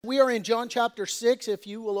We are in John chapter 6, if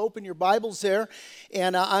you will open your Bibles there,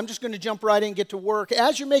 and I'm just going to jump right in and get to work.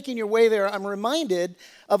 As you're making your way there, I'm reminded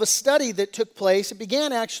of a study that took place. It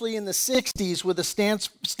began actually in the 60s with a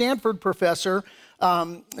Stanford professor.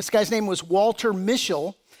 This guy's name was Walter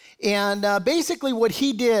Mischel, and basically what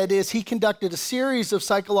he did is he conducted a series of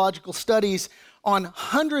psychological studies on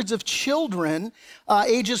hundreds of children,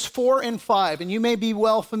 ages 4 and 5. And you may be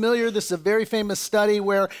well familiar. This is a very famous study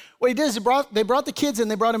where what he did is they brought the kids in,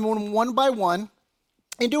 they brought them one by one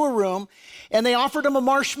into a room, and they offered them a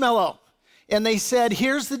marshmallow. And they said,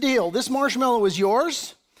 here's the deal. This marshmallow is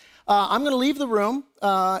yours. I'm going to leave the room,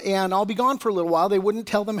 and I'll be gone for a little while. They wouldn't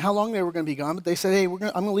tell them how long they were going to be gone, but they said, hey, I'm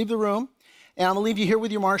going to leave the room, and I'm going to leave you here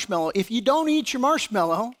with your marshmallow. If you don't eat your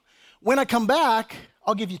marshmallow, when I come back,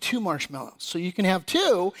 I'll give you 2 marshmallows. So you can have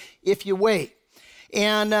 2 if you wait.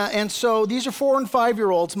 And so these are 4 and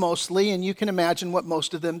 5-year-olds mostly, and you can imagine what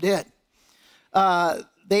most of them did. They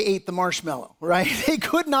ate the marshmallow, right? They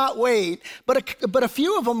could not wait, but a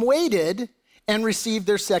few of them waited and received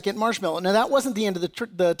their second marshmallow. Now, that wasn't the end of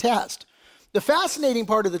the test. The fascinating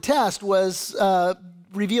part of the test was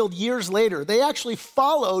revealed years later. They actually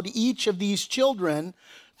followed each of these children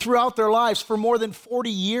throughout their lives for more than 40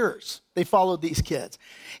 years. They followed these kids.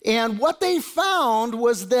 And what they found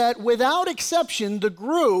was that without exception, the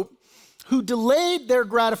group who delayed their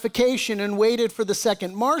gratification and waited for the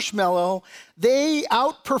second marshmallow, they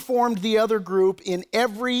outperformed the other group in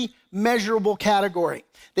every measurable category.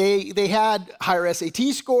 They had higher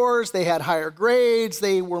SAT scores, they had higher grades,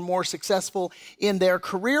 they were more successful in their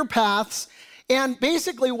career paths. And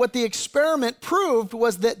basically what the experiment proved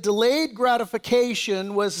was that delayed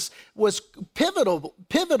gratification was pivotal,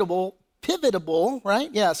 right?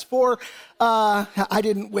 Yes, for, I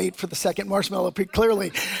didn't wait for the second marshmallow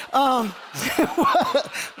clearly,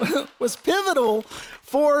 was pivotal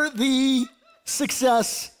for the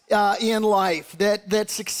success in life, that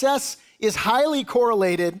success is highly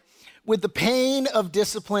correlated with the pain of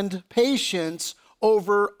disciplined patience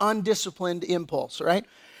over undisciplined impulse, right?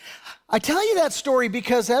 I tell you that story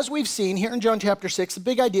because as we've seen here in John chapter 6, the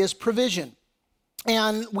big idea is provision.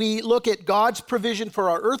 And we look at God's provision for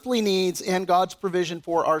our earthly needs and God's provision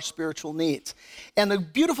for our spiritual needs. And the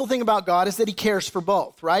beautiful thing about God is that he cares for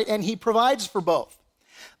both, right? And he provides for both.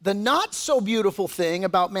 The not so beautiful thing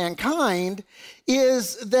about mankind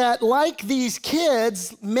is that like these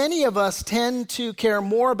kids, many of us tend to care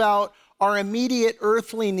more about our immediate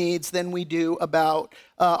earthly needs than we do about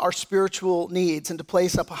our spiritual needs, and to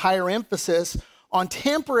place up a higher emphasis on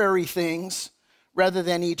temporary things rather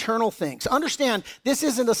than eternal things. Understand, this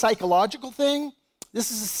isn't a psychological thing.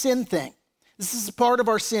 This is a sin thing. This is a part of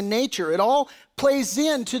our sin nature. It all plays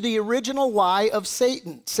into the original lie of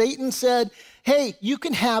Satan. Satan said, hey, you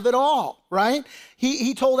can have it all, right?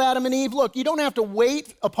 He told Adam and Eve, look, you don't have to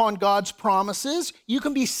wait upon God's promises. You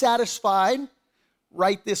can be satisfied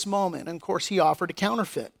right this moment. And of course, he offered a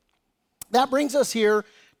counterfeit. That brings us here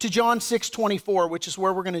to John 6:24, which is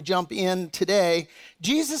where we're going to jump in today.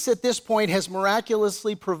 Jesus at this point has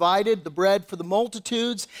miraculously provided the bread for the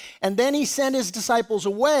multitudes, and then he sent his disciples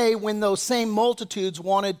away when those same multitudes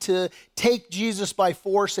wanted to take Jesus by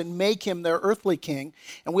force and make him their earthly king.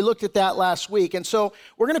 And we looked at that last week. And so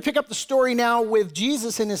we're going to pick up the story now with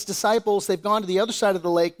Jesus and his disciples. They've gone to the other side of the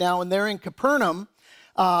lake now, and they're in Capernaum.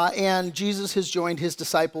 And Jesus has joined his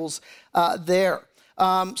disciples there.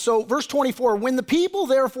 So verse 24, when the people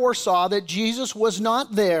therefore saw that Jesus was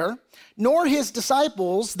not there, nor his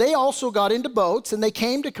disciples, they also got into boats, and they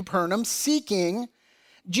came to Capernaum seeking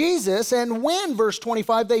Jesus. And when, verse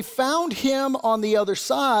 25, they found him on the other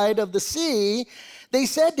side of the sea, they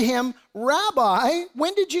said to him, Rabbi,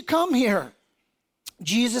 when did you come here?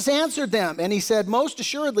 Jesus answered them, and he said, most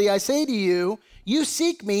assuredly, I say to you, you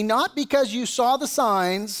seek me not because you saw the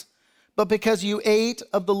signs, but because you ate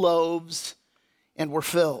of the loaves and were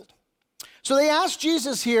filled. So they asked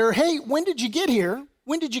Jesus here, hey, when did you get here?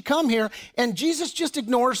 When did you come here? And Jesus just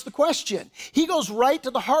ignores the question. He goes right to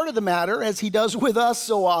the heart of the matter, as he does with us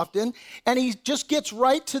so often, and he just gets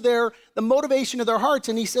right to the motivation of their hearts,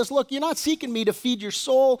 and he says, look, you're not seeking me to feed your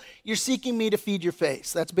soul, you're seeking me to feed your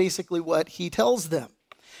face. That's basically what he tells them.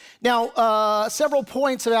 Now, several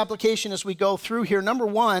points of application as we go through here. Number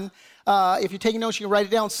one, if you're taking notes, you can write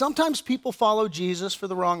it down. Sometimes people follow Jesus for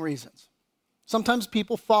the wrong reasons. Sometimes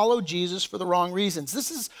people follow Jesus for the wrong reasons. This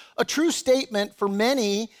is a true statement for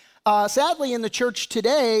many, sadly, in the church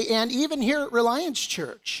today, and even here at Reliance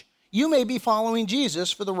Church. You may be following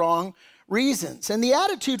Jesus for the wrong reasons. And the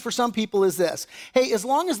attitude for some people is this: hey, as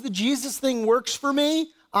long as the Jesus thing works for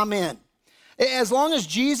me, I'm in. As long as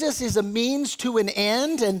Jesus is a means to an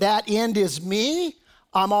end and that end is me,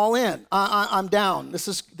 I'm all in. I'm down. This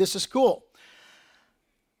is cool.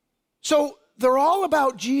 So they're all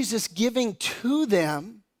about Jesus giving to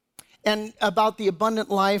them and about the abundant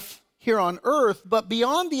life here on earth, but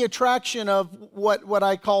beyond the attraction of what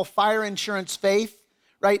I call fire insurance faith,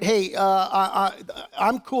 right? Hey,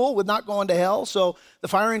 I'm cool with not going to hell, so the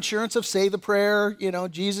fire insurance of say the prayer,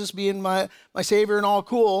 Jesus being my Savior and all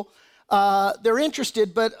cool, they're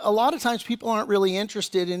interested, but a lot of times people aren't really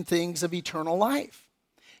interested in things of eternal life.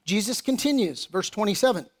 Jesus continues, verse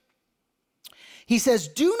 27. He says,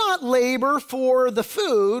 do not labor for the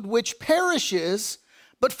food which perishes,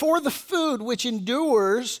 but for the food which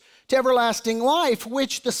endures to everlasting life,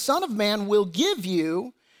 which the Son of Man will give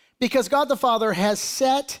you, because God the Father has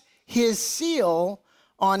set his seal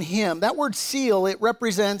on him. That word seal, it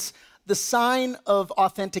represents the sign of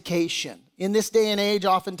authentication. In this day and age,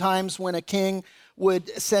 oftentimes when a king would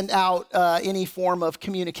send out any form of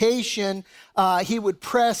communication, he would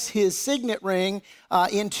press his signet ring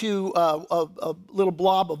into a little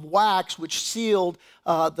blob of wax, which sealed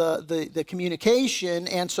the communication.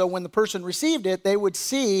 And so when the person received it, they would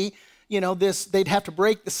see, they'd have to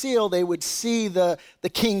break the seal. They would see the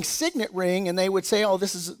king's signet ring, and they would say, "Oh,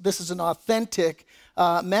 this is an authentic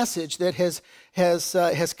message that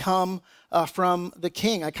has come from the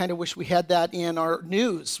king." I kind of wish we had that in our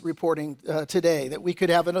news reporting today, that we could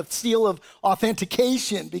have a seal of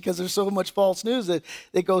authentication, because there's so much false news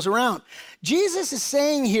that goes around. Jesus is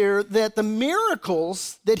saying here that the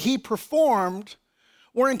miracles that he performed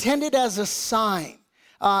were intended as a sign.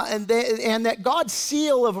 And that God's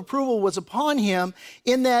seal of approval was upon him,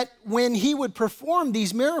 in that when he would perform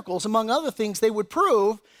these miracles, among other things, they would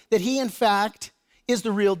prove that he, in fact, is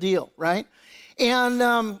the real deal, right?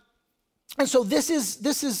 And so this is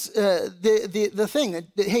the thing, that,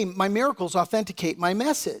 hey, my miracles authenticate my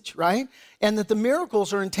message, right? And that the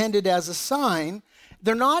miracles are intended as a sign.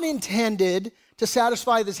 They're not intended to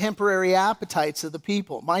satisfy the temporary appetites of the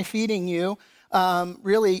people. My feeding you,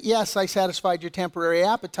 really, yes, I satisfied your temporary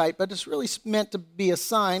appetite, but it's really meant to be a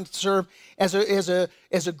sign, to serve as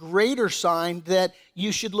a greater sign that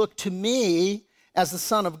you should look to me as the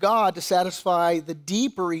Son of God to satisfy the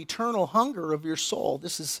deeper eternal hunger of your soul.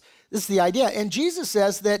 This is the idea. And Jesus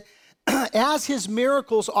says that as his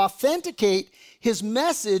miracles authenticate his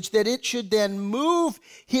message, that it should then move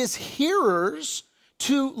his hearers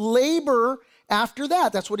to labor after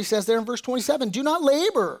that. That's what he says there in verse 27. Do not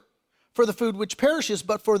labor for the food which perishes,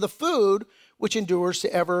 but for the food which endures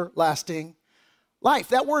to everlasting life.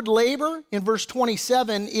 That word labor in verse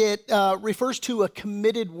 27, it refers to a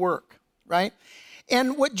committed work, right?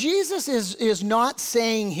 And what Jesus is not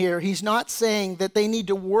saying here, he's not saying that they need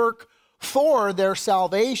to work for their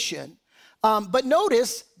salvation. But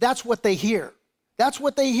notice, that's what they hear. That's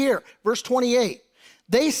what they hear. Verse 28.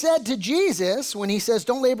 They said to Jesus, when he says,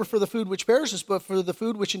 don't labor for the food which perishes, but for the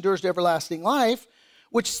food which endures to everlasting life,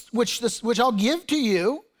 which I'll give to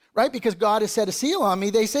you, right? Because God has set a seal on me.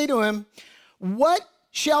 They say to him, what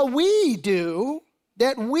shall we do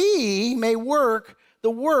that we may work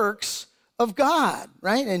the works of God,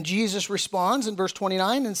 right? And Jesus responds in verse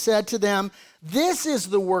 29 and said to them, this is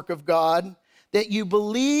the work of God, that you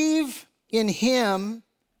believe in him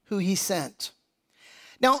who he sent.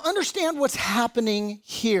 Now understand what's happening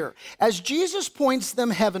here. As Jesus points them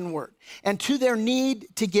heavenward and to their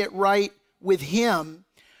need to get right with him,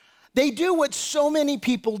 they do what so many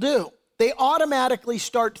people do. They automatically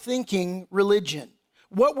start thinking religion.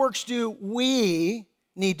 What works do we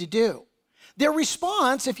need to do? Their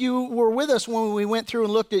response, if you were with us when we went through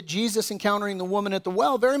and looked at Jesus encountering the woman at the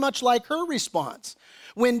well, very much like her response.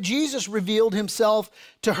 When Jesus revealed himself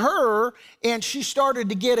to her and she started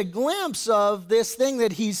to get a glimpse of this thing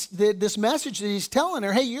this message that he's telling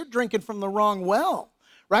her, hey, you're drinking from the wrong well.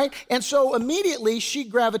 Right? And so immediately she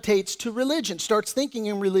gravitates to religion, starts thinking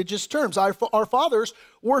in religious terms. Our fathers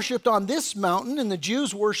worshiped on this mountain and the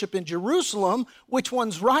Jews worship in Jerusalem. Which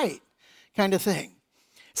one's right? Kind of thing.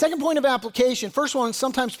 Second point of application. First one,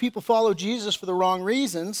 sometimes people follow Jesus for the wrong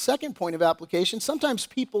reasons. Second point of application, sometimes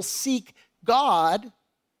people seek God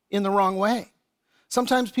in the wrong way.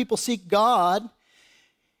 Sometimes people seek God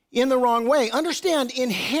in the wrong way. Understand,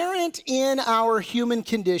 inherent in our human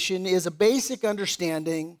condition is a basic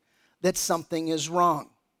understanding that something is wrong.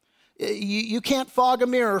 You can't fog a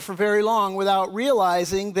mirror for very long without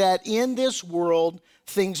realizing that in this world,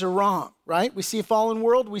 things are wrong, right? We see a fallen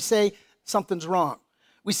world, we say something's wrong.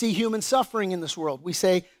 We see human suffering in this world, we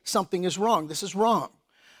say something is wrong, this is wrong.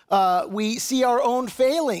 We see our own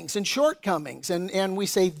failings and shortcomings, and we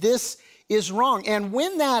say this is wrong. And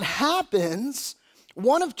when that happens,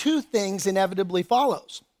 one of two things inevitably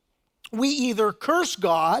follows. We either curse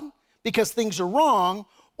God because things are wrong,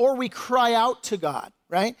 or we cry out to God,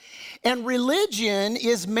 right? And religion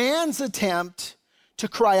is man's attempt to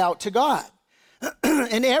cry out to God.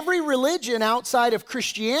 And every religion outside of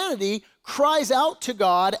Christianity cries out to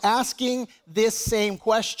God asking this same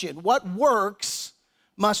question: what works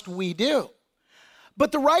must we do?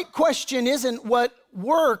 But the right question isn't what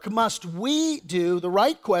work must we do. The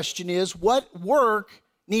right question is what work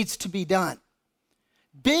needs to be done.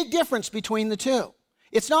 Big difference between the two.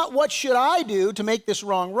 It's not what should I do to make this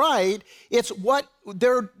wrong right. It's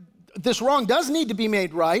this wrong does need to be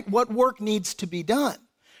made right. What work needs to be done,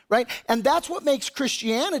 right? And that's what makes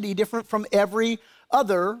Christianity different from every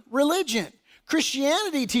other religion.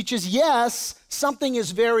 Christianity teaches, yes, something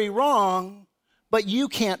is very wrong, but you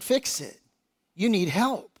can't fix it. You need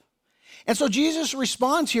help. And so Jesus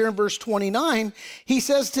responds here in verse 29. He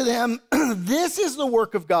says to them, this is the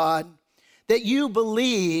work of God, that you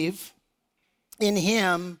believe in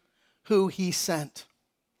him who he sent.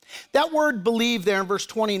 That word believe there in verse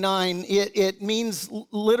 29, it means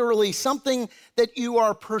literally something that you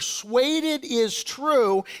are persuaded is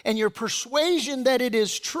true, and your persuasion that it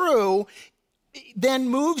is true then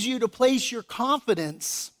moves you to place your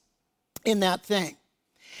confidence in that thing.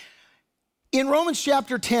 In Romans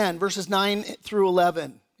chapter 10, verses 9 through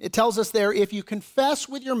 11, it tells us there, if you confess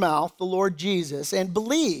with your mouth the Lord Jesus and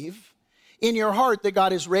believe in your heart that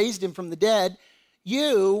God has raised him from the dead,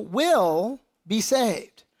 you will be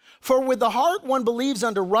saved. For with the heart one believes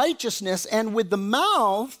unto righteousness, and with the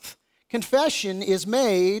mouth confession is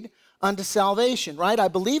made unto salvation, right? I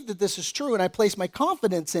believe that this is true, and I place my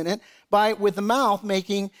confidence in it by, with the mouth,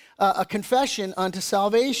 making a confession unto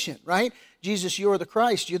salvation, right? Jesus, you are the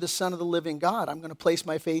Christ. You're the Son of the living God. I'm going to place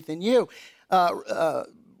my faith in you.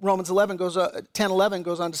 Romans 10:11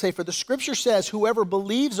 goes on to say, for the scripture says, whoever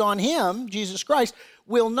believes on him, Jesus Christ,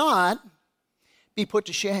 will not be put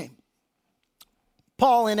to shame.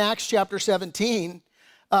 Paul in Acts chapter 17,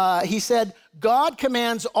 he said, God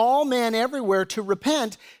commands all men everywhere to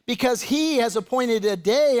repent because he has appointed a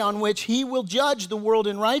day on which he will judge the world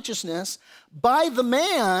in righteousness by the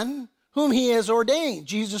man whom he has ordained,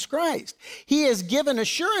 Jesus Christ. He has given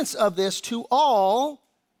assurance of this to all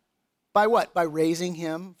by what? By raising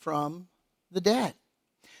him from the dead.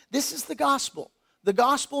 This is the gospel. The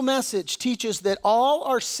gospel message teaches that all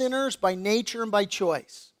are sinners by nature and by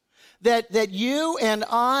choice. That you and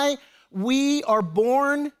I, we are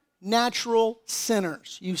born natural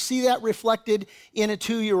sinners. You see that reflected in a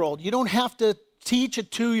 2-year-old. You don't have to teach a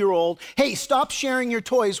 2-year-old, hey, stop sharing your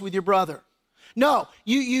toys with your brother. No,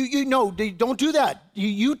 no, don't do that.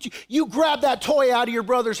 You grab that toy out of your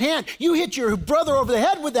brother's hand. You hit your brother over the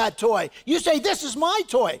head with that toy. You say, this is my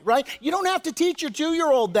toy, right? You don't have to teach your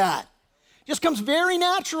 2-year-old that. It just comes very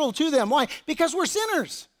natural to them. Why? Because we're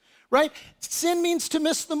sinners, right? Sin means to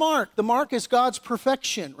miss the mark. The mark is God's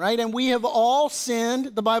perfection, right? And we have all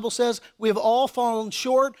sinned. The Bible says we have all fallen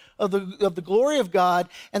short of the glory of God.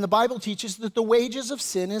 And the Bible teaches that the wages of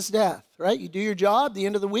sin is death, right? You do your job, the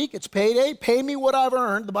end of the week, it's payday. Pay me what I've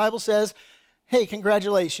earned. The Bible says, hey,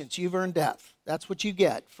 congratulations, you've earned death. That's what you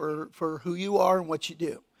get for who you are and what you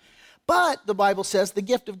do. But the Bible says the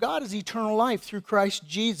gift of God is eternal life through Christ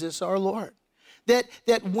Jesus our Lord.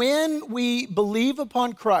 That when we believe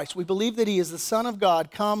upon Christ, we believe that he is the Son of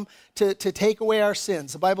God, come to take away our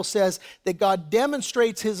sins. The Bible says that God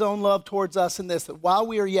demonstrates his own love towards us in this, that while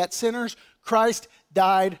we are yet sinners, Christ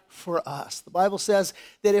died for us. The Bible says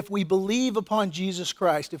that if we believe upon Jesus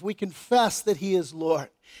Christ, if we confess that he is Lord,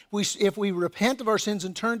 if we repent of our sins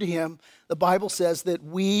and turn to him, the Bible says that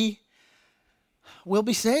we will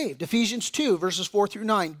be saved. Ephesians 2, verses 4 through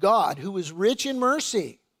 9, God, who is rich in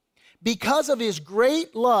mercy, because of his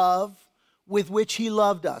great love with which he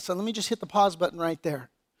loved us. And let me just hit the pause button right there.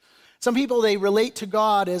 Some people, they relate to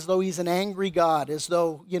God as though he's an angry God, as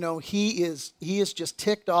though, he is just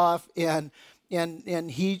ticked off and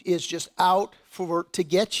he is just out to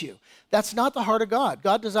get you. That's not the heart of God.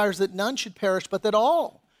 God desires that none should perish, but that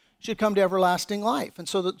all should come to everlasting life. And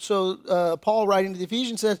so Paul, writing to the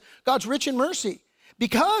Ephesians, says, God's rich in mercy.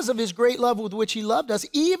 Because of his great love with which he loved us,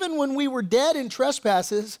 even when we were dead in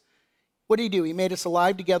trespasses, what did he do? He made us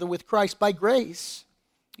alive together with Christ. By grace,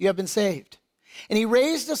 you have been saved. And he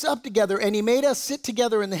raised us up together, and he made us sit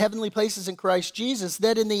together in the heavenly places in Christ Jesus,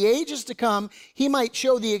 that in the ages to come, he might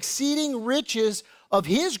show the exceeding riches of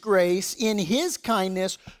his grace in his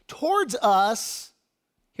kindness towards us.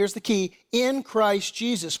 Here's the key, in Christ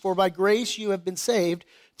Jesus. For by grace you have been saved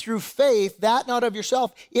through faith, that not of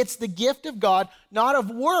yourself. It's the gift of God, not of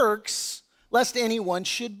works, lest anyone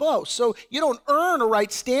should boast. So you don't earn a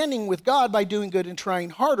right standing with God by doing good and trying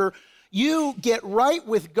harder. You get right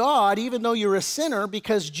with God even though you're a sinner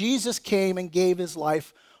because Jesus came and gave his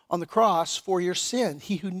life on the cross for your sin.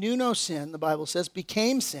 He who knew no sin, the Bible says,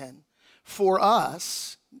 became sin for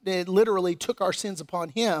us. It literally took our sins upon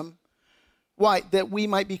him. Why? That we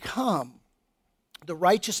might become the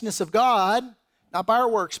righteousness of God, not by our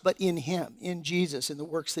works, but in him, in Jesus, in the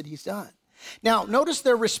works that he's done. Now, notice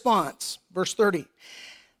their response, verse 30.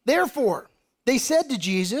 Therefore, they said to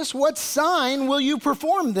Jesus, what sign will you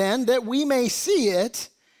perform then that we may see it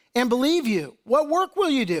and believe you? What work will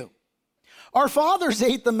you do? Our fathers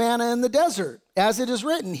ate the manna in the desert, as it is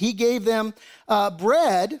written. He gave them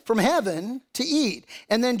bread from heaven to eat.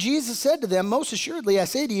 And then Jesus said to them, most assuredly, I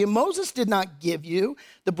say to you, Moses did not give you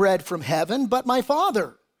the bread from heaven, but my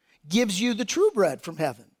Father gives you the true bread from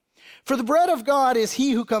heaven. For the bread of God is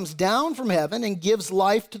he who comes down from heaven and gives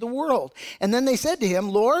life to the world. And then they said to him,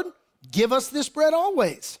 Lord, give us this bread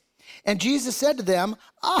always. And Jesus said to them,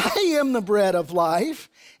 I am the bread of life,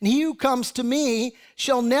 and he who comes to me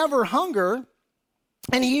shall never hunger,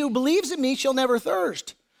 and he who believes in me shall never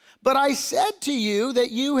thirst. But I said to you that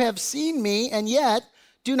you have seen me, and yet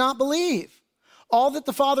do not believe. All that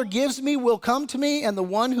the Father gives me will come to me, and the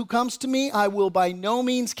one who comes to me I will by no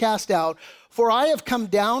means cast out. For I have come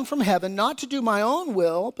down from heaven not to do my own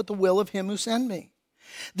will, but the will of him who sent me.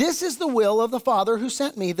 This is the will of the Father who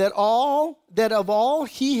sent me, that of all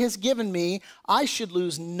he has given me, I should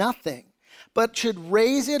lose nothing, but should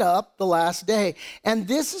raise it up the last day. And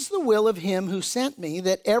this is the will of him who sent me,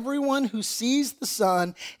 that everyone who sees the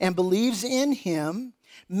Son and believes in him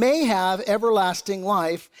may have everlasting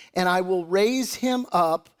life, and I will raise him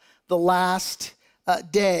up the last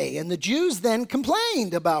day. And the Jews then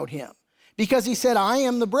complained about him, because he said, I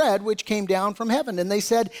am the bread which came down from heaven. And they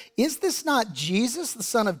said, is this not Jesus, the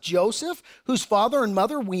son of Joseph, whose father and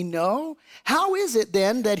mother we know? How is it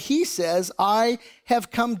then that he says, I have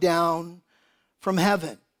come down from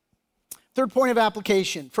heaven? Third point of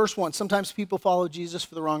application. First one, sometimes people follow Jesus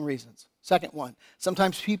for the wrong reasons. Second one,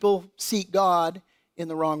 sometimes people seek God in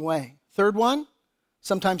the wrong way. Third one,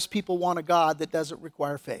 sometimes people want a God that doesn't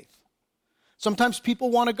require faith. Sometimes people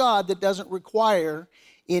want a God that doesn't require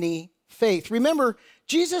any faith. Remember,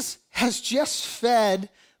 Jesus has just fed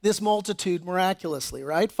this multitude miraculously,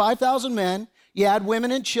 right? 5,000 men. You add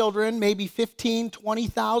women and children, maybe 15,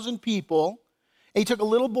 20,000 people. And he took a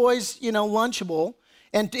little boy's, Lunchable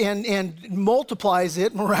and multiplies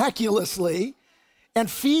it miraculously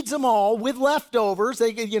and feeds them all with leftovers.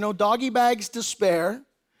 They get, doggy bags to spare,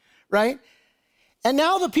 right? And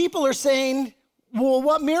now the people are saying, well,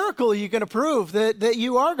 what miracle are you going to prove that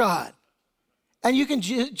you are God? And you can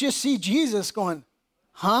just see Jesus going,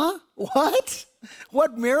 huh? What?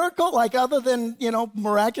 What miracle? Like other than,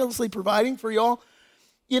 miraculously providing for you all?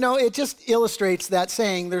 It just illustrates that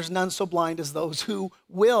saying, there's none so blind as those who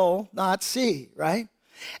will not see, right?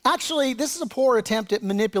 Actually, this is a poor attempt at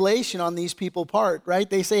manipulation on these people's part, right?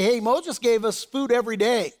 They say, hey, Moses gave us food every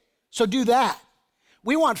day, so do that.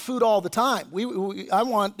 We want food all the time. I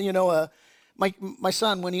want, My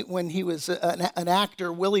son, when he was an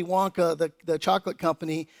actor, Willy Wonka, the chocolate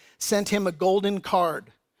company, sent him a golden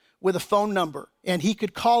card with a phone number, and he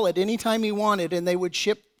could call it anytime he wanted, and they would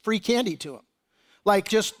ship free candy to him. Like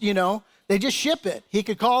they just ship it. He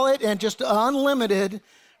could call it and just unlimited,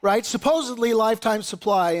 right? Supposedly lifetime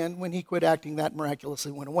supply, and when he quit acting, that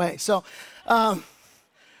miraculously went away. So,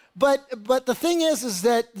 but the thing is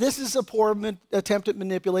that this is a poor attempt at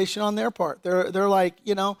manipulation on their part. They're like,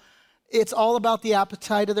 it's all about the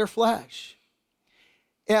appetite of their flesh.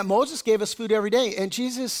 Yeah, Moses gave us food every day. And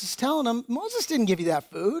Jesus is telling them, Moses didn't give you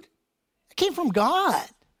that food. It came from God,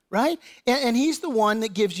 right? And he's the one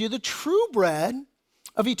that gives you the true bread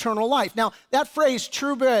of eternal life. Now, that phrase,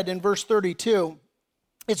 true bread, in verse 32,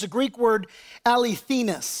 it's a Greek word,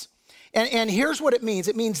 alethenos. And here's what it means.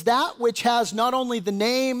 It means that which has not only the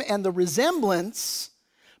name and the resemblance,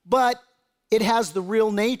 but it has the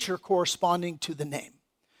real nature corresponding to the name.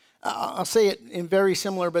 I'll say it in very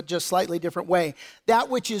similar but just slightly different way. That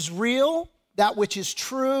which is real, that which is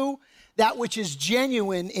true, that which is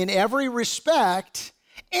genuine in every respect,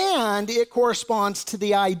 and it corresponds to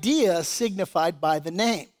the idea signified by the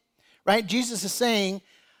name, right? Jesus is saying,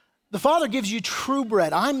 the Father gives you true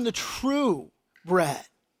bread. I'm the true bread,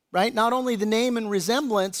 right? Not only the name and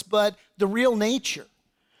resemblance, but the real nature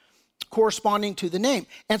corresponding to the name.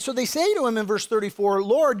 And so they say to him in verse 34,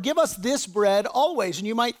 Lord, give us this bread always. And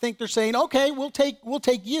you might think they're saying, okay, we'll take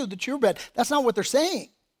you, the true bread. That's not what they're saying.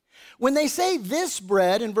 When they say this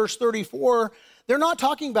bread in verse 34, they're not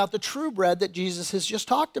talking about the true bread that Jesus has just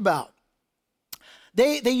talked about.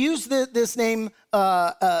 They use this name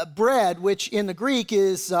bread, which in the Greek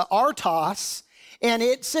is artos, and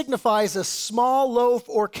it signifies a small loaf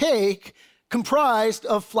or cake comprised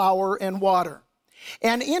of flour and water.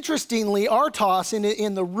 And interestingly, artos,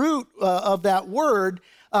 in the root of that word,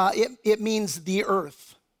 it means the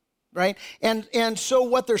earth, right? And so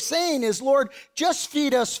what they're saying is, Lord, just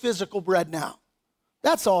feed us physical bread now.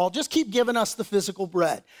 That's all. Just keep giving us the physical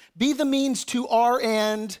bread. Be the means to our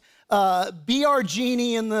end. Be our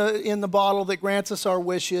genie in the bottle that grants us our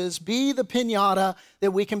wishes. Be the piñata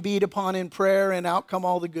that we can beat upon in prayer, and out come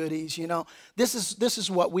all the goodies. This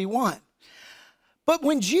is what we want. But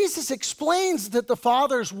when Jesus explains that the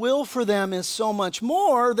Father's will for them is so much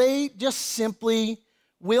more, they just simply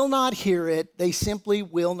will not hear it. They simply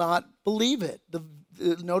will not believe it.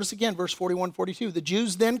 Notice again, verse 41, 42. The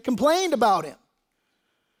Jews then complained about him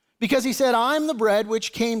because he said, I'm the bread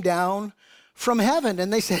which came down from heaven.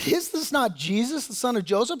 And they said, is this not Jesus, the son of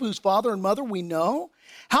Joseph, whose father and mother we know?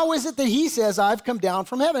 How is it that he says, I've come down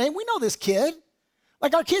from heaven? Hey, we know this kid.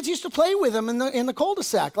 Like our kids used to play with him in the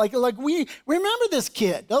cul-de-sac. Like we remember this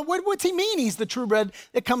kid. What's he mean? He's the true bread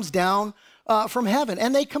that comes down from heaven.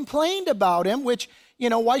 And they complained about him, which,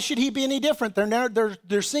 why should he be any different?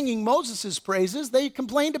 They're singing Moses' praises. They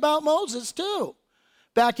complained about Moses too.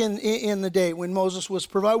 Back in the day when Moses was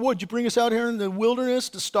provided, would you bring us out here in the wilderness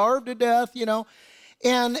to starve to death,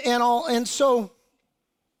 and so,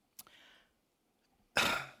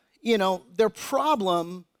 their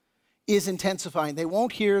problem is intensifying. They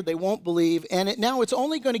won't hear, they won't believe, and now it's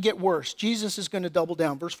only going to get worse. Jesus is going to double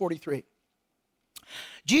down. Verse 43.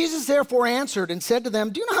 Jesus therefore answered and said to them,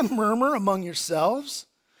 do not murmur among yourselves.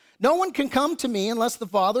 No one can come to me unless the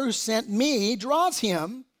Father who sent me draws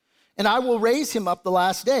him, and I will raise him up the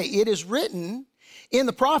last day. It is written in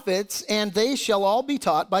the prophets, and they shall all be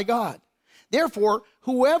taught by God. Therefore,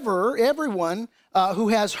 everyone who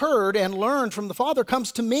has heard and learned from the Father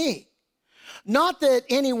comes to me. Not that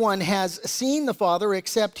anyone has seen the Father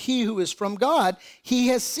except he who is from God. He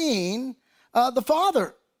has seen the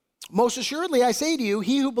Father. Most assuredly, I say to you,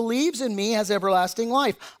 he who believes in me has everlasting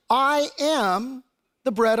life. I am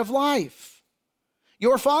the bread of life.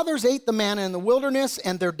 Your fathers ate the manna in the wilderness,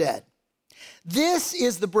 and they're dead. This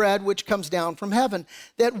is the bread which comes down from heaven,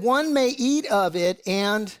 that one may eat of it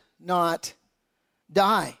and not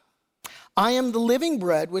die. I am the living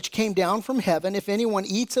bread which came down from heaven. If anyone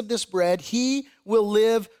eats of this bread, he will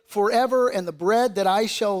live forever. And the bread that I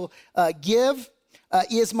shall give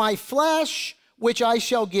is my flesh, which I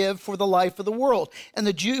shall give for the life of the world. And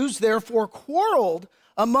the Jews therefore quarreled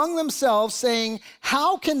among themselves, saying,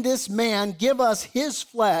 how can this man give us his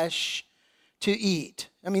flesh to eat?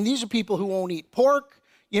 I mean, these are people who won't eat pork.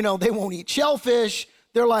 They won't eat shellfish.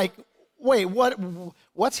 They're like, wait,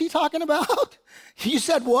 what's he talking about? You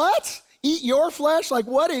said what? Eat your flesh? Like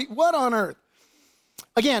what on earth?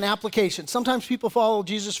 Again, application. Sometimes people follow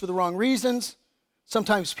Jesus for the wrong reasons.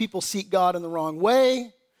 Sometimes people seek God in the wrong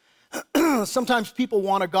way. Sometimes people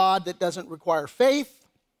want a God that doesn't require faith.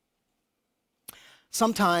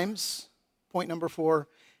 Sometimes, point number 4,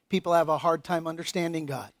 people have a hard time understanding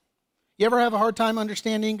God. You ever have a hard time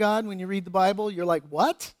understanding God when you read the Bible? You're like,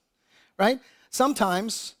 what? Right?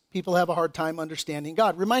 Sometimes people have a hard time understanding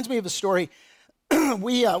God. Reminds me of a story.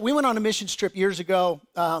 We went on a missions trip years ago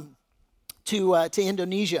to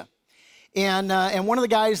Indonesia. And one of the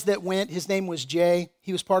guys that went, his name was Jay.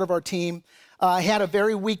 He was part of our team. Had a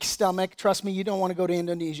very weak stomach. Trust me, you don't want to go to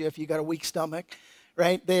Indonesia if you got a weak stomach,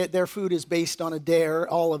 right? Their food is based on a dare,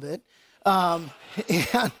 all of it. And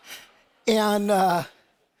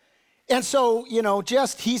so, he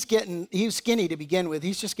was skinny to begin with.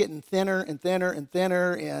 He's just getting thinner and thinner and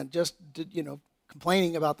thinner and just,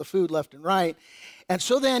 complaining about the food left and right. And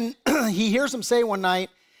so then he hears him say one night,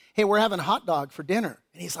 hey, we're having a hot dog for dinner.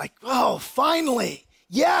 And he's like, oh, finally,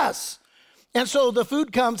 yes. And so the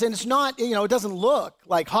food comes, and it's not, it doesn't look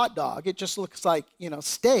like hot dog. It just looks like,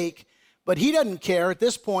 steak. But he doesn't care. At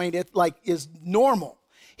this point, it is normal.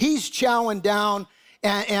 He's chowing down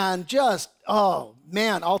and just, oh,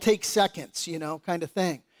 man, I'll take seconds, kind of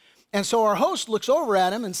thing. And so our host looks over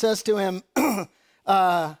at him and says to him,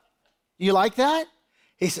 you like that?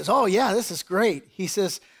 He says, oh, yeah, this is great. He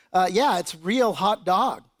says, yeah, it's real hot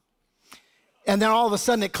dog. And then all of a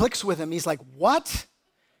sudden it clicks with him. He's like, what?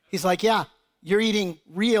 He's like, yeah, you're eating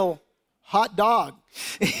real hot dog.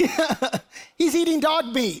 He's eating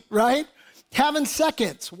dog meat, right? Having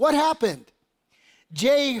seconds. What happened?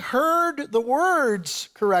 Jay heard the words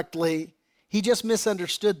correctly. He just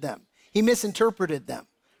misunderstood them. He misinterpreted them,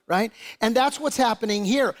 right? And that's what's happening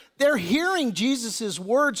here. They're hearing Jesus'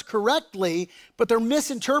 words correctly, but they're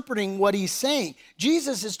misinterpreting what he's saying.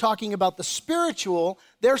 Jesus is talking about the spiritual.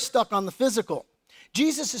 They're stuck on the physical.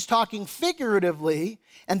 Jesus is talking figuratively,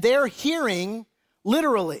 and they're hearing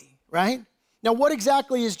literally, right? Now, what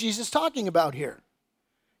exactly is Jesus talking about here?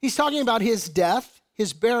 He's talking about his death,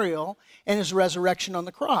 his burial, and his resurrection on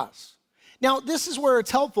the cross. Now, this is where it's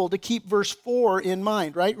helpful to keep verse 4 in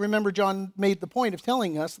mind, right? Remember, John made the point of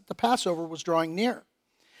telling us that the Passover was drawing near.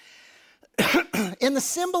 And the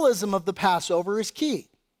symbolism of the Passover is key.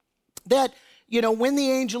 That, when the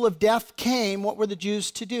angel of death came, what were the Jews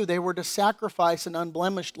to do? They were to sacrifice an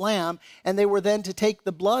unblemished lamb, and they were then to take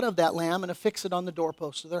the blood of that lamb and affix it on the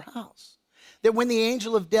doorpost of their house. That when the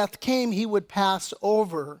angel of death came, he would pass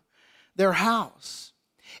over their house.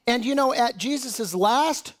 And at Jesus'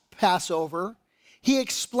 last Passover, he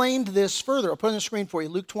explained this further. I'll put it on the screen for you,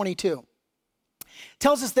 Luke 22.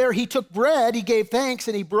 Tells us there, he took bread, he gave thanks,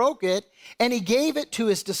 and he broke it, and he gave it to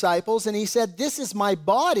his disciples, and he said, "This is my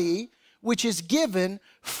body, which is given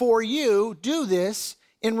for you. Do this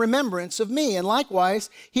in remembrance of me." And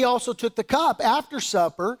likewise, he also took the cup after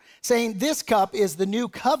supper, saying, "This cup is the new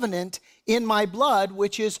covenant in my blood,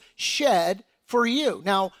 which is shed for you."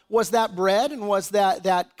 Now, was that bread and was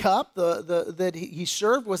that cup that he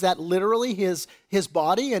served, was that literally his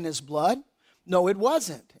body and his blood? No, it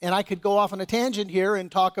wasn't. And I could go off on a tangent here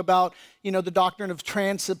and talk about, the doctrine of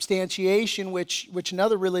transubstantiation, which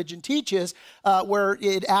another religion teaches, where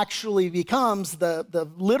it actually becomes the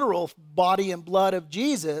literal body and blood of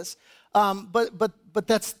Jesus. But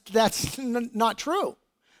that's not true.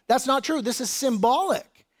 That's not true. This is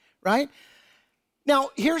symbolic, right?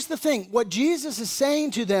 Now, here's the thing. What Jesus is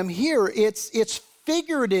saying to them here, it's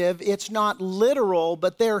figurative, it's not literal,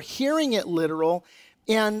 but they're hearing it literal,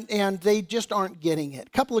 and they just aren't getting it.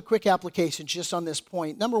 A couple of quick applications just on this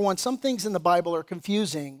point. Number one, some things in the Bible are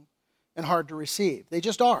confusing and hard to receive. They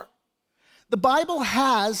just are. The Bible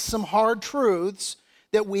has some hard truths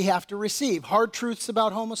that we have to receive. Hard truths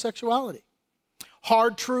about homosexuality.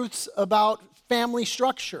 Hard truths about family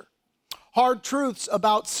structure. Hard truths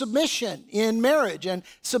about submission in marriage and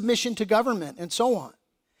submission to government and so on.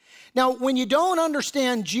 Now, when you don't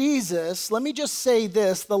understand Jesus, let me just say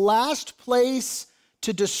this, the last place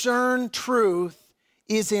to discern truth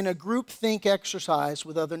is in a groupthink exercise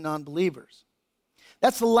with other non-believers.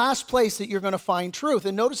 That's the last place that you're going to find truth.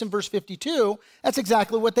 And notice in verse 52, that's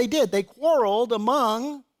exactly what they did. They quarreled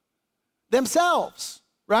among themselves.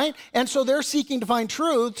 Right? And so they're seeking to find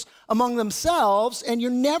truths among themselves, and you're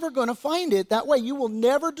never going to find it that way. You will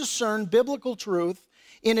never discern biblical truth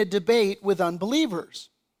in a debate with unbelievers.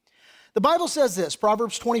 The Bible says this,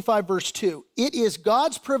 Proverbs 25, verse 2, "It is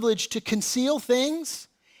God's privilege to conceal things,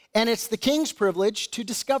 and it's the king's privilege to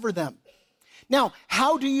discover them." Now,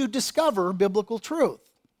 how do you discover biblical truth?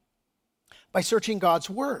 By searching God's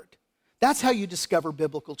word. That's how you discover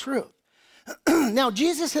biblical truth. Now,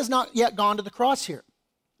 Jesus has not yet gone to the cross here.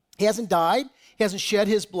 He hasn't died, he hasn't shed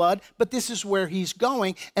his blood, but this is where he's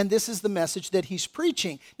going, and this is the message that he's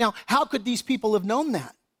preaching. Now, how could these people have known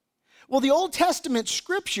that? Well, the Old Testament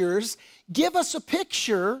scriptures give us a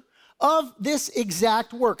picture of this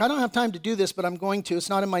exact work. I don't have time to do this, but I'm going to. It's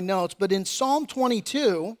not in my notes, but in Psalm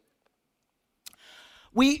 22,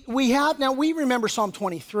 we remember Psalm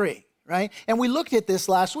 23. Right? And we looked at this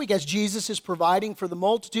last week as Jesus is providing for the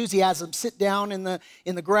multitudes. He has them sit down in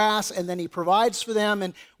the grass, and then he provides for them.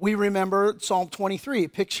 And we remember Psalm 23, a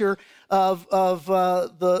picture of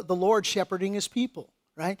the Lord shepherding his people,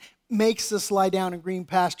 right? Makes us lie down in green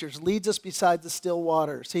pastures, leads us beside the still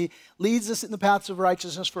waters. He leads us in the paths of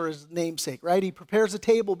righteousness for his name's sake, right? He prepares a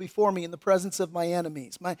table before me in the presence of my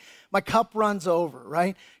enemies. My cup runs over,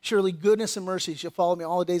 right? Surely goodness and mercy shall follow me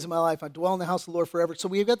all the days of my life. I dwell in the house of the Lord forever. So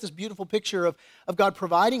we've got this beautiful picture of God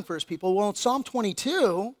providing for his people. Well, in Psalm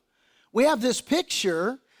 22, we have this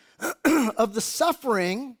picture of the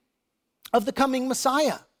suffering of the coming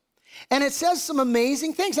Messiah. And it says some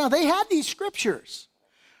amazing things. Now, they had these scriptures.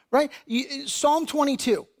 Right? Psalm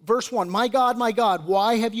 22, verse 1, my God,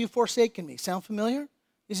 why have you forsaken me?" Sound familiar?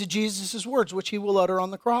 These are Jesus' words, which he will utter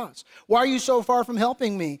on the cross. "Why are you so far from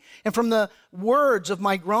helping me and from the words of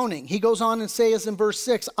my groaning?" He goes on and says in verse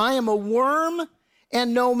 6, "I am a worm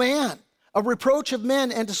and no man, a reproach of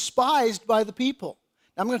men and despised by the people."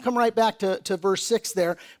 Now, I'm going to come right back to verse 6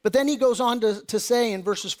 there. But then he goes on to say in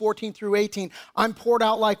verses 14 through 18, "I'm poured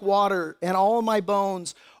out like water, and all of my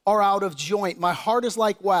bones are out of joint. My heart is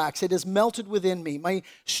like wax. It is melted within me. My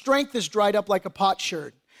strength is dried up like a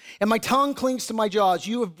potsherd, and my tongue clings to my jaws.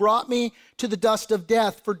 You have brought me to the dust of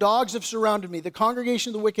death, for dogs have surrounded me. The congregation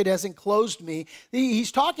of the wicked has enclosed me."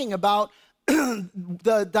 He's talking about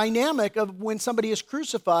the dynamic of when somebody is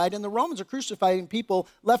crucified, and the Romans are crucifying people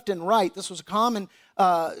left and right. This was a common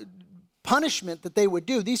punishment that they would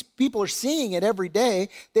do. These people are seeing it every day.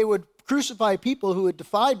 They would crucify people who had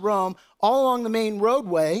defied Rome all along the main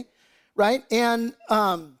roadway, right? And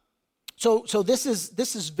so this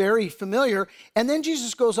is very familiar. And then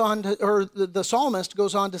Jesus goes on to, or the psalmist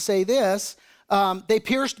goes on to say this, they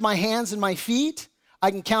pierced my hands and my feet. I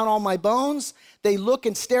can count all my bones. They look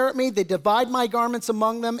and stare at me. They divide my garments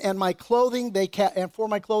among them, and my clothing and for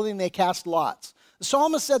my clothing they cast lots. The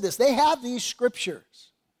psalmist said this. They have these scriptures.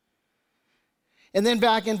 And then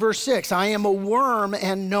back in verse 6, I am a worm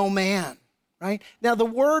and no man, right? Now the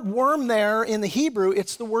word worm there in the Hebrew,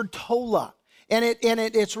 it's the word tola. And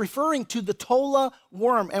it's referring to the tola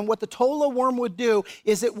worm. And what the tola worm would do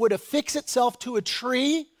is it would affix itself to a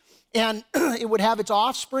tree, and it would have its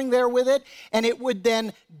offspring there with it, and it would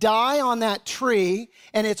then die on that tree,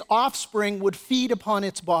 and its offspring would feed upon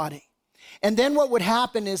its body. And then what would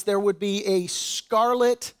happen is there would be a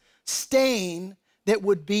scarlet stain that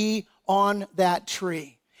would be on that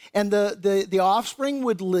tree. And the offspring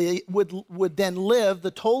would then live,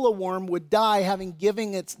 the tola worm would die, having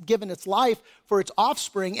given its life for its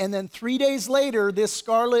offspring, and then 3 days later, this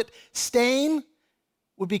scarlet stain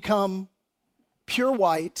would become pure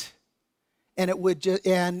white, and it would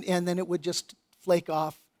and then it would just flake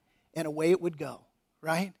off, and away it would go,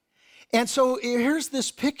 right? And so here's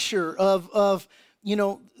this picture of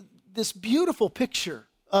this beautiful picture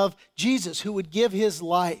of Jesus who would give his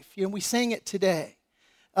life. We sang it today.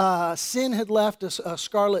 Sin had left a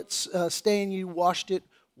scarlet stain, you washed it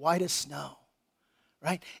white as snow,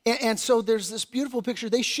 right? And so there's this beautiful picture.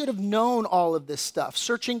 They should have known all of this stuff,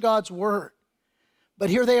 searching God's word. But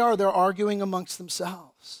here they are, they're arguing amongst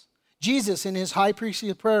themselves. Jesus, in his high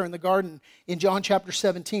priestly prayer in the garden in John chapter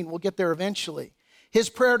 17, we'll get there eventually. His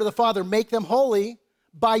prayer to the Father, make them holy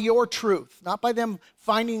by your truth, not by them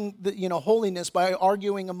finding the, holiness by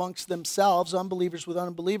arguing amongst themselves, unbelievers with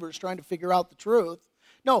unbelievers, trying to figure out the truth.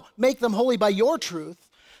 No, make them holy by your truth.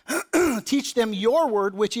 Teach them your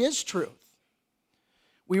word, which is truth.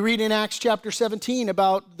 We read in Acts chapter 17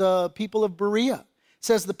 about the people of Berea. It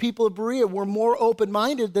says the people of Berea were more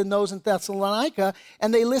open-minded than those in Thessalonica,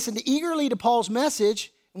 and they listened eagerly to Paul's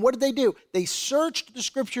message. And what did they do? They searched the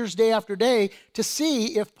scriptures day after day to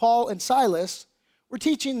see if Paul and Silas were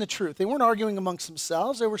teaching the truth. They weren't arguing amongst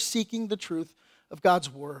themselves. They were seeking the truth of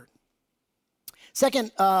God's word.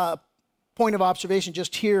 Second point of observation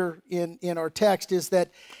just here in our text is that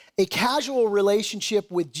a casual relationship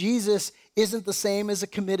with Jesus isn't the same as a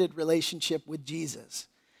committed relationship with Jesus.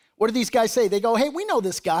 What do these guys say? They go, hey, we know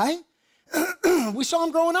this guy. We saw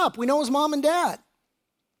him growing up. We know his mom and dad.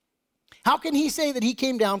 How can he say that he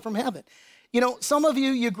came down from heaven? Some of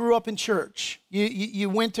you grew up in church. You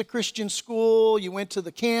went to Christian school. You went to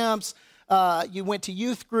the camps. You went to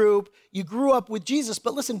youth group. You grew up with Jesus.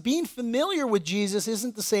 But listen, being familiar with Jesus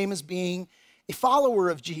isn't the same as being a follower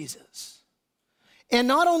of Jesus. And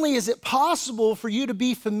not only is it possible for you to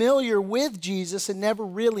be familiar with Jesus and never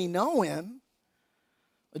really know him,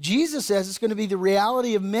 but Jesus says it's going to be the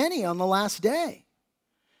reality of many on the last day.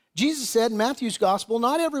 Jesus said in Matthew's gospel,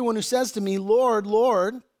 not everyone who says to me, Lord,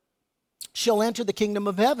 Lord, shall enter the kingdom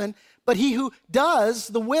of heaven, but he who does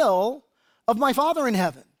the will of my Father in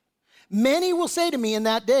heaven. Many will say to me in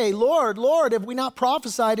that day, Lord, Lord, have we not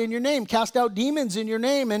prophesied in your name, cast out demons in your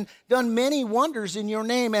name, and done many wonders in your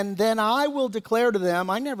name? And then I will declare to them,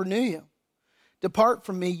 I never knew you. Depart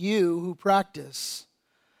from me, you who practice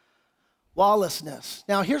lawlessness.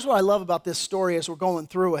 Now, here's what I love about this story as we're going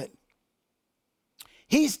through it.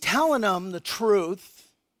 He's telling them the truth,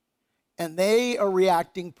 and they are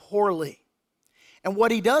reacting poorly. And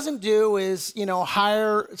what he doesn't do is,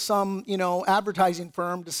 hire some, advertising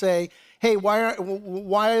firm to say, hey,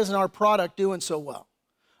 why isn't our product doing so well?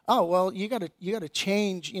 Oh, well, you got to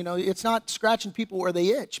change, it's not scratching people where they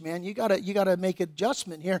itch, man. You got to make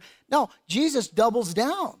adjustment here. No, Jesus doubles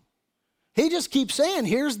down. He just keeps saying,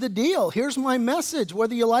 here's the deal. Here's my message,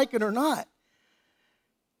 whether you like it or not.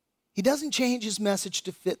 He doesn't change his message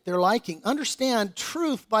to fit their liking. Understand,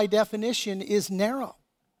 truth by definition is narrow.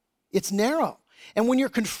 It's narrow. And when you're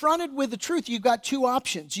confronted with the truth, you've got two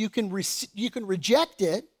options. You can reject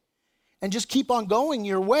it and just keep on going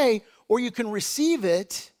your way, or you can receive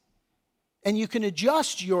it and you can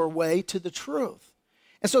adjust your way to the truth.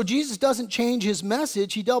 And so Jesus doesn't change his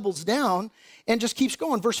message. He doubles down and just keeps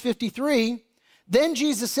going. Verse 53, then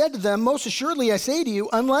Jesus said to them, most assuredly I say to you,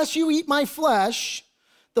 unless you eat my flesh,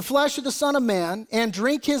 the flesh of the Son of Man, and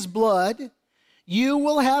drink his blood, you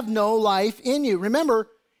will have no life in you. Remember,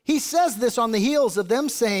 he says this on the heels of them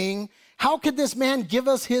saying, how could this man give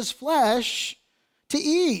us his flesh to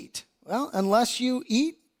eat? Well, unless you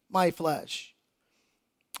eat my flesh,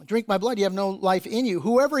 drink my blood, you have no life in you.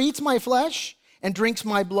 Whoever eats my flesh and drinks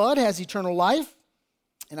my blood has eternal life,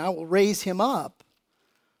 and I will raise him up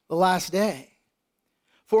the last day.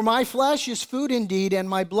 For my flesh is food indeed, and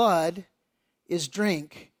my blood is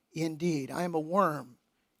drink indeed. I am a worm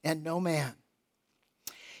and no man.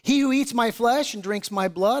 He who eats my flesh and drinks my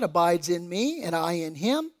blood abides in me, and I in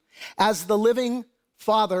him. As the living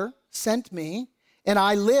Father sent me, and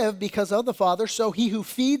I live because of the Father, so he who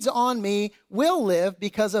feeds on me will live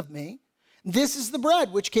because of me. This is the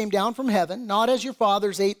bread which came down from heaven, not as your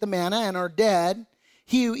fathers ate the manna and are dead.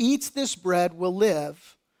 He who eats this bread will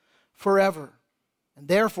live forever. And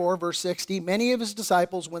therefore, verse 60, many of his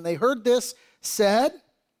disciples, when they heard this, said,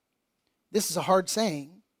 this is a hard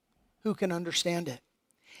saying, who can understand it?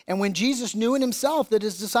 And when Jesus knew in himself that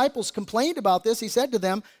his disciples complained about this, he said to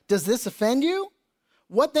them, does this offend you?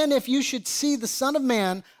 What then if you should see the Son of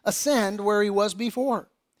Man ascend where he was before?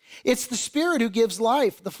 It's the Spirit who gives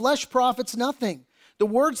life. The flesh profits nothing. The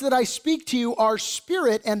words that I speak to you are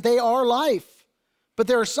spirit and they are life. But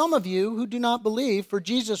there are some of you who do not believe, for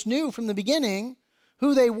Jesus knew from the beginning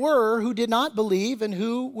who they were who did not believe and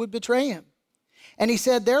who would betray him. And he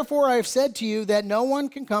said, therefore I have said to you that no one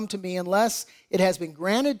can come to me unless it has been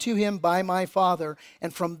granted to him by my Father.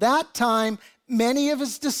 And from that time, many of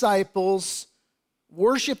his disciples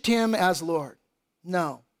worshiped him as Lord.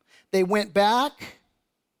 No, they went back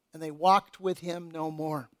and they walked with him no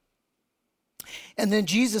more. And then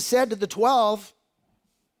Jesus said to the 12,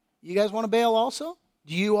 you guys want to bail also?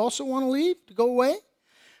 Do you also want to leave, to go away?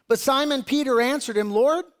 But Simon Peter answered him,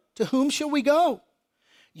 Lord, to whom shall we go?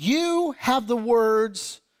 You have the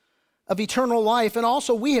words of eternal life, and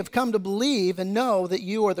also we have come to believe and know that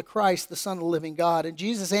you are the Christ, the Son of the living God. And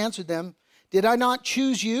Jesus answered them, did I not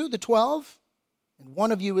choose you, the 12? And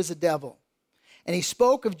one of you is a devil. And he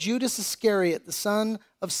spoke of Judas Iscariot, the son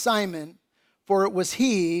of Simon, for it was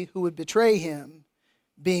he who would betray him,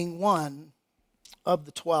 being one of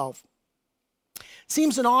the 12.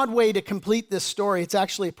 Seems an odd way to complete this story. It's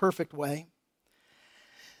actually a perfect way.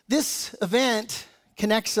 This event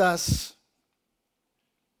connects us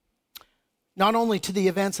not only to the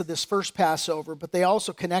events of this first Passover, but they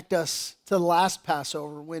also connect us to the last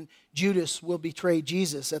Passover when Judas will betray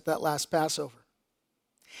Jesus at that last Passover.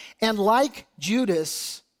 And like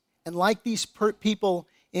Judas and like these people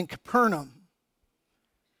in Capernaum,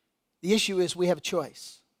 the issue is we have a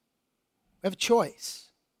choice. We have a choice.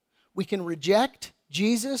 We can reject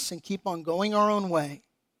Jesus and keep on going our own way,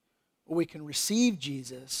 or we can receive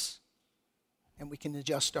Jesus and we can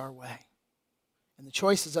adjust our way. And the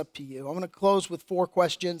choice is up to you. I'm going to close with 4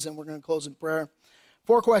 questions, and we're going to close in prayer.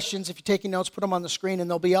 4 questions. If you're taking notes, put them on the screen, and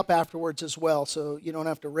they'll be up afterwards as well, so you don't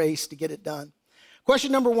have to race to get it done.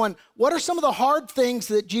 Question number 1, what are some of the hard things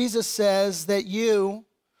that Jesus says that you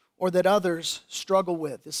or that others struggle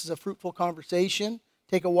with? This is a fruitful conversation.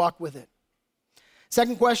 Take a walk with it.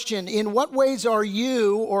 Second question, in what ways are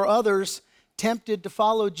you or others tempted to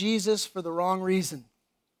follow Jesus for the wrong reason?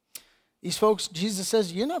 These folks, Jesus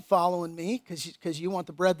says, you're not following me because you want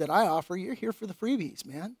the bread that I offer. You're here for the freebies,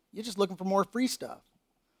 man. You're just looking for more free stuff.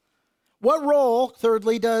 What role,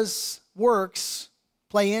 thirdly, does works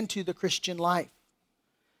play into the Christian life?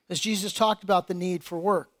 As Jesus talked about the need for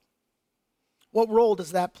work, what role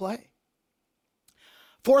does that play?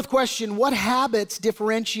 Fourth question, what habits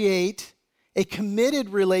differentiate a committed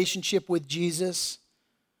relationship with Jesus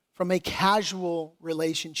from a casual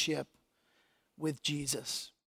relationship with Jesus?